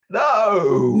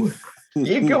No,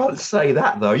 you can't say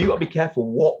that though. You got to be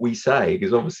careful what we say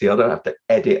because obviously I don't have to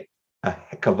edit a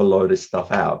heck of a load of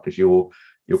stuff out because you're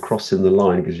crossing the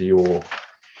line because your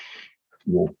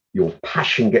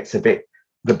passion gets a bit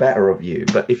the better of you.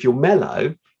 But if you're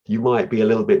mellow, you might be a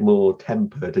little bit more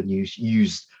tempered and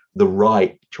use the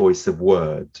right choice of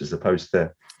words as opposed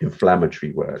to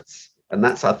inflammatory words. And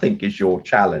that's, I think, is your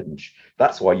challenge.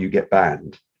 That's why you get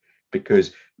banned,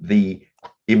 because the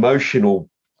emotional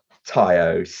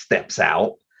Tayo steps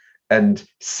out and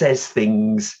says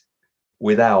things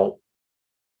without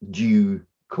due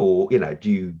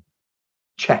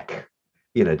check,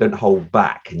 don't hold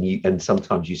back. And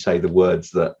sometimes you say the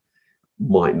words that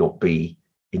might not be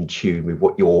in tune with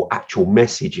what your actual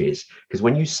message is. Because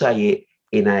when you say it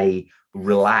in a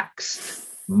relaxed,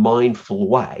 mindful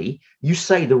way, you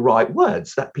say the right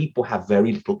words that people have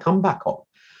very little comeback on.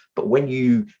 But when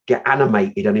you get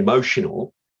animated and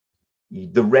emotional,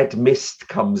 the red mist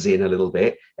comes in a little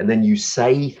bit, and then you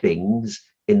say things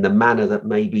in the manner that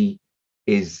maybe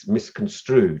is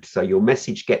misconstrued. So your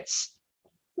message gets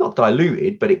not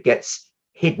diluted, but it gets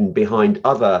hidden behind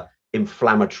other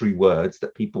inflammatory words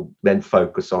that people then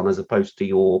focus on as opposed to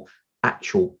your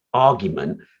actual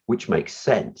argument, which makes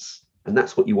sense. And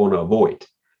that's what you want to avoid.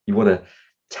 You want to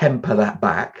temper that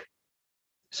back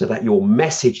so that your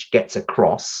message gets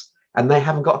across and they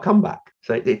haven't got a comeback.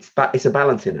 So it's a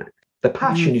balancing act. The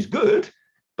passion is good,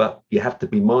 but you have to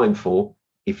be mindful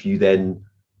if you then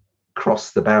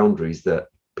cross the boundaries that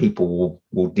people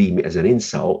will deem it as an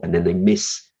insult, and then they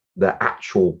miss the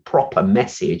actual proper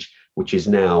message, which is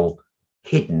now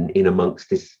hidden in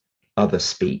amongst this other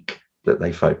speak that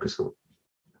they focus on.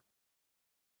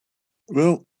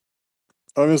 Well,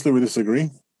 obviously we disagree.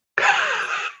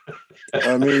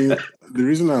 I mean, the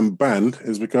reason I'm banned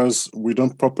is because we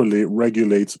don't properly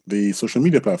regulate the social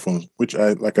media platforms, which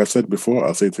like I've said before,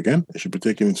 I'll say it again, it should be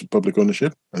taken into public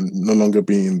ownership and no longer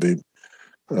be in the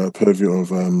purview of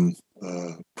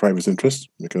private interest,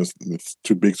 because it's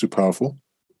too big, too powerful.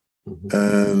 Mm-hmm.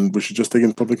 And we should just take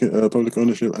in public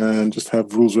ownership and just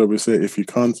have rules where we say if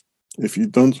you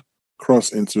don't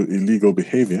cross into illegal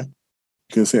behavior,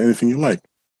 you can say anything you like.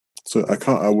 So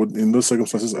in those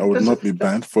circumstances, I would not be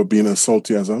banned for being as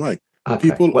salty as I like. Okay.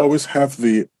 People always have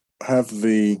the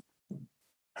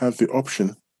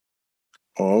option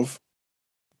of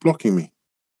blocking me.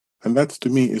 And that, to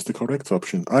me, is the correct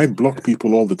option. I block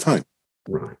people all the time.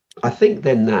 Right. I think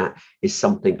then that is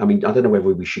something, I mean, I don't know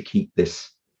whether we should keep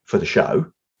this for the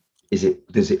show.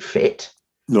 Does it fit?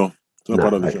 No, it's not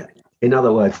part of the show. In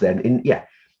other words, then,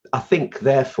 I think,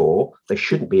 therefore, they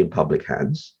shouldn't be in public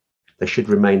hands. They should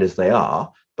remain as they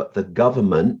are, but the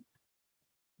government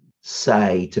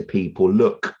say to people,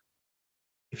 look,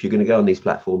 if you're going to go on these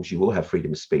platforms, you will have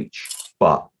freedom of speech,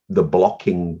 but the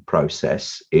blocking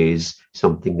process is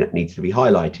something that needs to be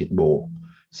highlighted more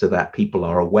so that people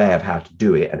are aware of how to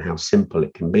do it and how simple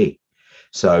it can be.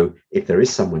 So if there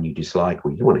is someone you dislike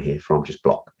or you don't want to hear from, just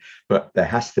block. But there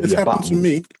has to be a button. It happened to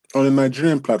me on a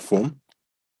Nigerian platform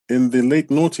in the late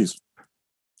noughties.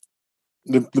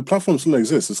 The platform still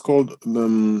exists. It's called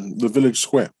the Village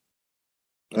Square.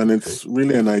 And it's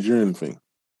really a Nigerian thing.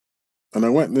 And I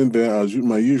went in there as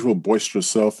my usual boisterous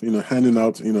self, handing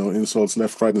out, insults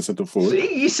left, right, and center forward.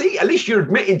 See, at least you're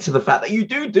admitting to the fact that you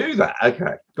do that.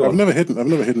 Okay. I've never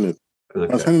hidden it.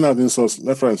 Okay. I was handing out insults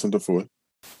left, right, and center forward.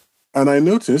 And I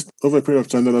noticed over a period of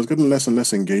time that I was getting less and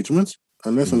less engagement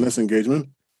and less and less engagement.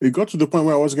 It got to the point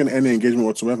where I wasn't getting any engagement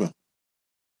whatsoever.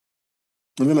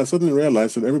 And then I suddenly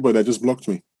realized that everybody had just blocked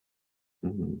me.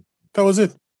 Mm-hmm. That was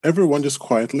it. Everyone just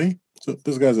quietly. So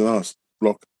this guy's an ass.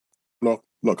 Block.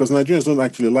 Because Nigerians don't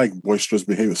actually like boisterous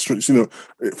behavior.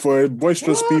 For a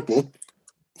boisterous people,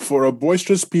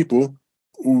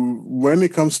 when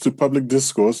it comes to public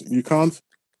discourse, you can't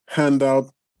hand out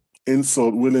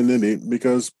insult willy-nilly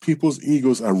because people's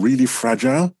egos are really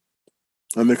fragile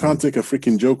and they can't take a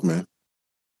freaking joke, man.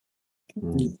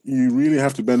 Mm. You really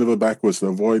have to bend over backwards to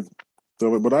avoid.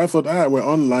 But I thought, we're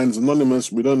online, it's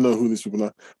anonymous, we don't know who these people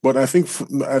are. But I think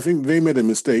they made a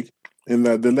mistake in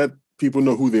that they let people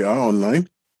know who they are online,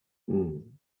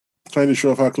 trying to show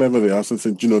off how clever they are. So they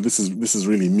said, this is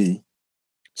really me.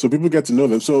 So people get to know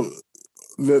them. So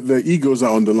the egos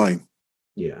are on the line.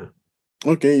 Yeah.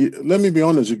 Okay, let me be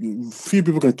honest. Few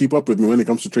people can keep up with me when it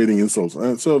comes to trading insults.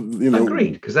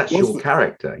 Agreed, because that's your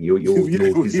character. You're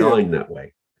designed that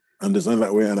way. I'm designed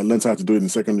that way, and I learned how to do it in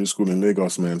secondary school in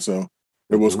Lagos, man. So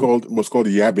it was called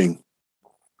yabbing.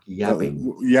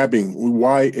 Yabbing. Yabbing.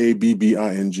 Yabbing.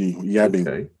 Yabbing.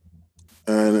 Okay.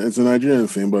 And it's a Nigerian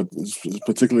thing, but it's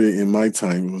particularly in my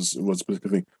time, it was a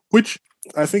particular thing. Which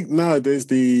I think nowadays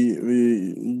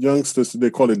the youngsters, they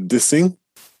call it dissing.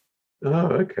 Oh,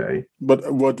 okay.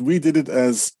 But what we did it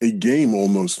as a game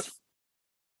almost.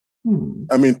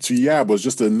 I mean, to yab was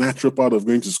just a natural part of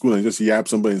going to school and just yab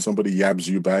somebody and somebody yabs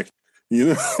you back, you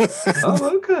know.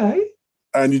 Oh, okay.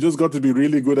 And you just got to be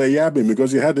really good at yabbing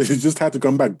because you just had to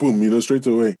come back, boom, straight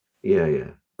away. Yeah, yeah.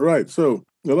 Right. So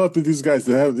a lot of these guys,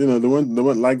 they have, they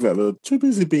weren't like that. They're too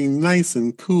busy being nice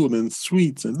and cool and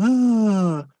sweet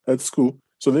and at school.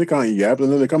 So they can't yap,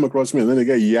 and then they come across me and then they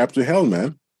get yapped to hell,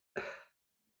 man.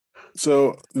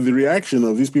 So the reaction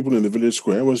of these people in the village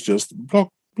square was just block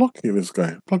this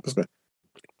guy.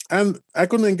 And I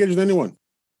couldn't engage with anyone.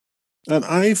 And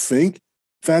I think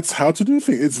that's how to do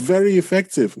things. It's very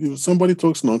effective. If somebody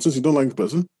talks nonsense, you don't like the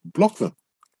person, block them.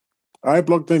 I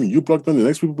block them, you block them, the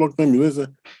next people block them.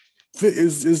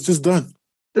 It's just done.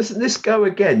 Doesn't this go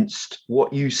against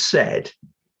what you said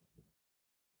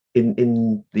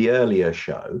in the earlier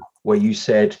show, where you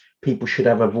said people should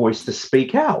have a voice to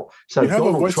speak out? So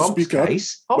Donald Trump's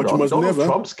case,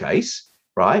 Trump's case,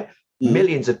 right? Mm-hmm.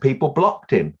 Millions of people blocked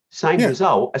him. Same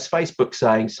result as Facebook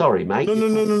saying, sorry, mate.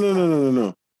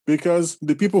 No. Because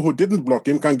the people who didn't block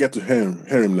him can't get to hear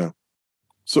him now.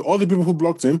 So all the people who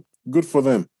blocked him, good for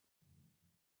them.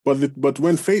 But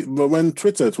when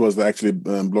Twitter was actually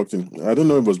blocked him, I don't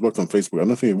know if it was blocked on Facebook. I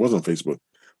don't think it was on Facebook.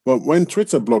 But when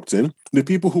Twitter blocked him, the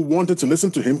people who wanted to listen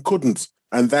to him couldn't.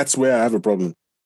 And that's where I have a problem.